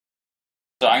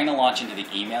So I'm going to launch into the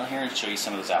email here and show you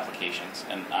some of those applications,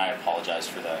 and I apologize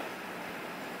for the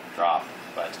drop,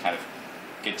 but it's kind of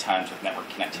good times with network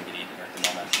connectivity here at the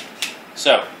moment.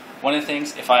 So one of the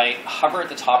things, if I hover at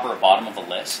the top or bottom of a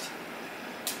list,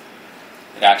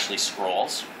 it actually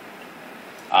scrolls.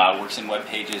 Works in web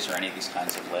pages or any of these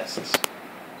kinds of lists.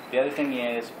 The other thing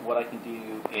is, what I can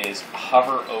do is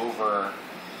hover over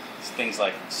things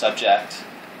like subject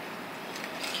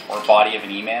or body of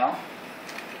an email,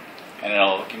 and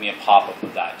it'll give me a pop-up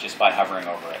of that just by hovering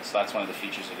over it. So that's one of the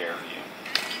features of AirView.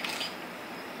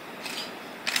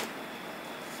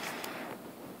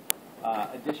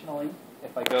 Additionally,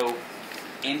 if I go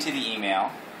into the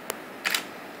email,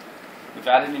 we've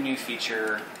added a new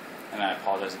feature, and I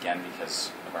apologize again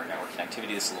because of our network connectivity,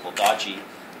 this is a little dodgy,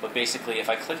 but basically if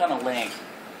I click on a link,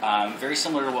 very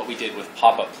similar to what we did with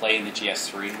Pop-Up Play in the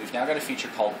GS3, we've now got a feature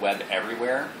called Web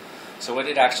Everywhere. So what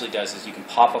it actually does is you can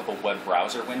pop up a web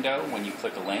browser window when you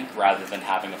click a link rather than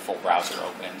having a full browser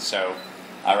open. So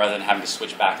rather than having to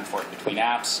switch back and forth between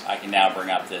apps, I can now bring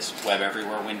up this Web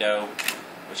Everywhere window,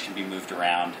 which can be moved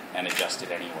around and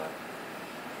adjusted anywhere.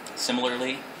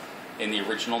 Similarly, in the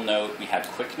original Note, we had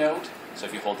Quick Note. So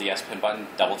if you hold the S Pen button,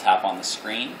 double tap on the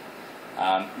screen.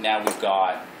 Now we've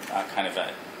got kind of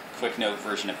a Quick Note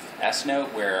version of S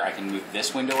Note where I can move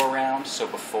this window around. So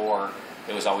before,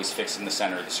 it was always fixed in the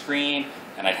center of the screen,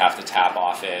 and I'd have to tap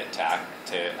off it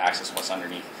to access what's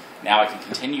underneath. Now I can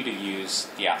continue to use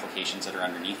the applications that are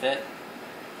underneath it,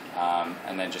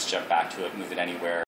 and then just jump back to it, move it anywhere.